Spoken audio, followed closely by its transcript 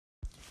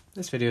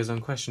This video is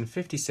on question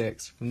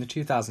 56 from the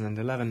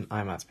 2011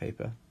 IMAT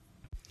paper.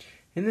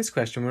 In this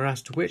question we're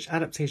asked which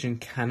adaptation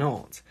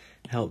cannot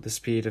help the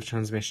speed of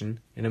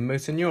transmission in a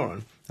motor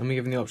neuron, and we're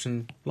given the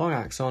option long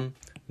axon,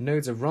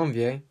 nodes of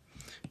Ranvier,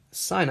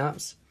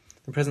 synapse,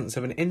 the presence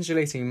of an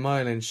insulating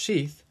myelin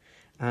sheath,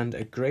 and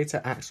a greater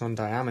axon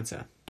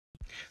diameter.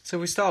 So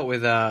we start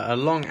with a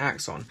long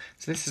axon.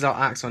 So this is our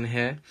axon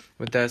here,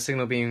 with the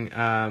signal being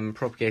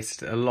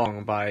propagated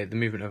along by the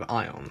movement of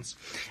ions.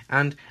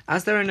 And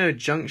as there are no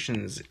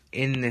junctions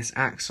in this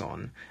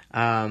axon,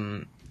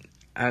 the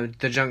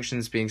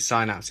junctions being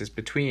synapses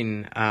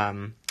between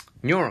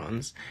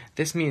neurons,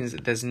 this means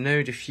that there's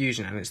no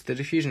diffusion, and it's the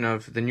diffusion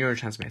of the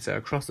neurotransmitter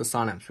across the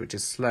synapse which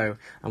is slow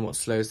and what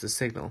slows the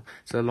signal.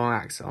 So the long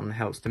axon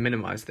helps to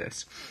minimize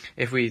this.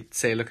 If we,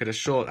 say, look at a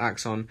short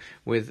axon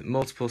with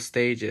multiple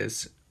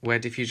stages where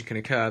diffusion can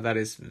occur, that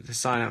is the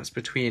synapse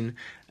between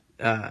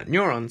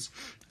neurons,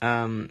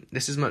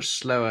 this is much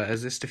slower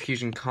as this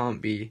diffusion can't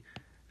be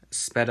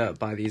sped up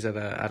by these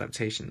other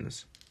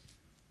adaptations.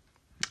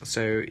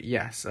 So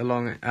yes, a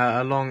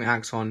long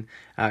axon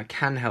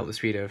can help the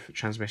speed of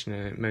transmission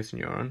in a motor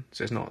neuron,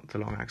 so it's not the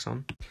long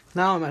axon.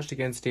 Now I'm actually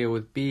going to deal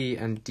with B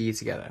and D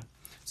together.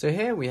 So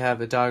here we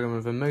have a diagram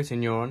of a motor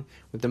neuron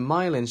with the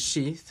myelin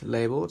sheath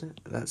labelled,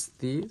 that's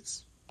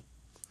these,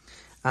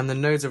 and the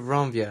nodes of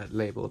Ranvier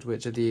labelled,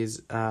 which are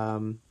these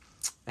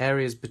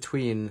areas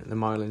between the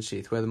myelin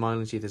sheath, where the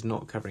myelin sheath is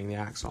not covering the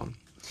axon.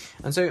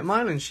 And so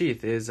myelin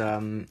sheath is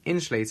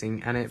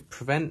insulating, and it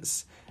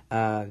prevents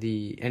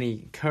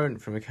any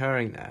current from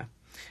occurring there,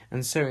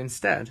 and so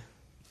instead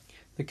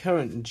the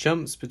current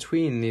jumps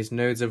between these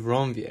nodes of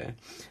Ranvier,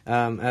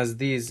 as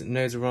these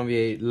nodes of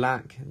Ranvier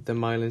lack the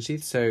myelin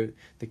sheath, so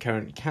the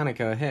current can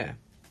occur here,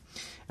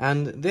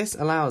 and this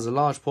allows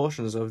large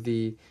portions of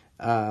the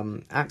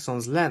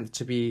axon's length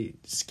to be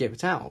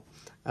skipped out,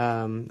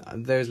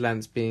 those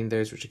lengths being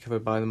those which are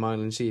covered by the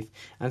myelin sheath,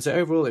 and so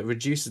overall it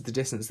reduces the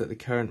distance that the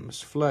current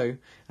must flow,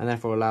 and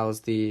therefore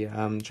allows the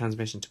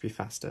transmission to be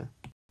faster.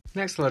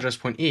 Next I'll address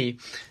point E.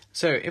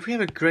 So if we have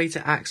a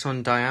greater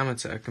axon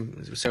diameter,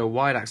 so a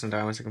wide axon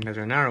diameter compared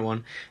to a narrow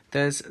one,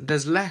 there's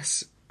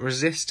less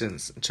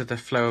resistance to the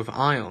flow of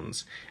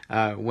ions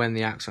when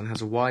the axon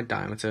has a wide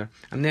diameter,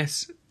 and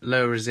this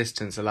lower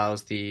resistance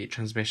allows the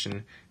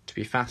transmission to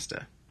be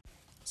faster.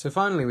 So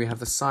finally we have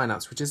the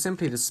synapse, which is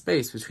simply the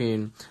space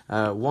between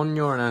one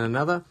neuron and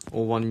another,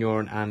 or one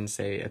neuron and,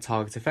 say, a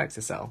target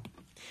effector cell.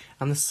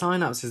 And the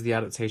synapse is the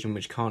adaptation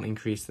which can't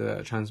increase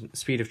the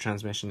speed of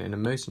transmission in a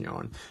motor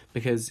neuron,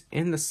 because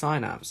in the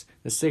synapse,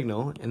 the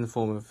signal, in the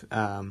form of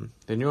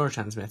the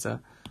neurotransmitter,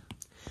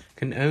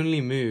 can only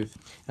move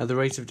at the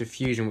rate of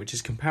diffusion, which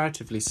is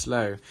comparatively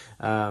slow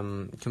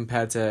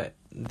compared to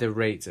the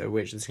rate at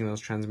which the signal is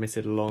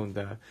transmitted along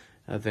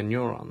the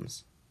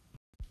neurons.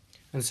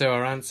 And so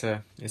our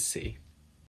answer is C.